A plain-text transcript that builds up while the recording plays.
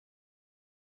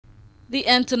The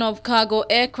Antonov cargo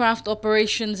aircraft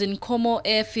operations in Como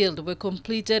Airfield were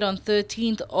completed on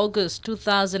 13th August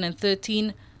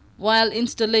 2013, while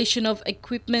installation of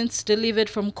equipment delivered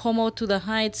from Como to the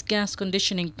Heights gas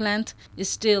conditioning plant is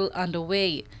still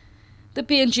underway. The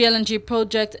PNG LNG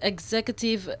Project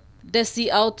executive Desi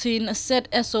Autin said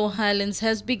Esso Highlands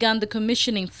has begun the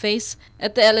commissioning phase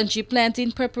at the LNG plant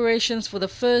in preparations for the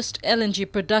first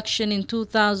LNG production in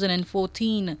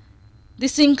 2014.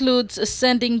 This includes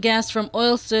sending gas from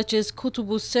Oil Search's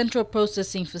Kutubu Central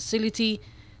Processing Facility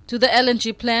to the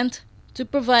LNG plant to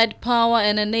provide power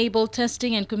and enable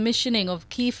testing and commissioning of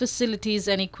key facilities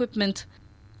and equipment.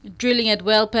 Drilling at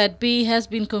well pad B has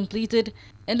been completed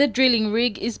and the drilling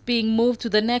rig is being moved to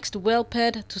the next well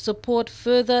pad to support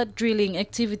further drilling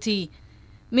activity.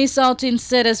 Ms. Autin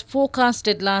said as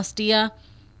forecasted last year,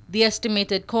 the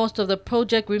estimated cost of the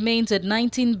project remains at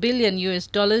 $19 billion.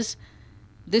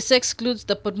 This excludes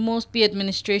the Port Moresby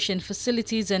administration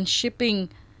facilities and shipping.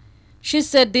 She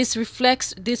said this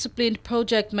reflects disciplined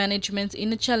project management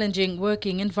in a challenging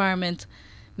working environment.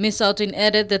 Ms. Autin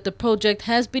added that the project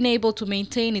has been able to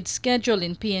maintain its schedule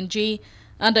in PNG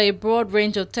under a broad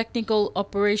range of technical,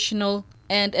 operational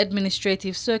and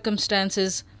administrative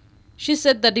circumstances. She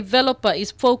said the developer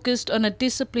is focused on a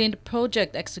disciplined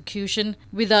project execution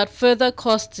without further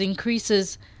cost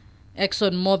increases.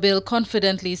 ExxonMobil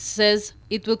confidently says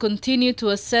it will continue to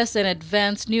assess and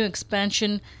advance new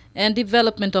expansion and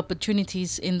development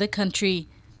opportunities in the country.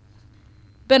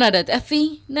 Bernadette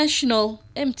Effie, National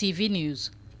MTV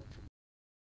News.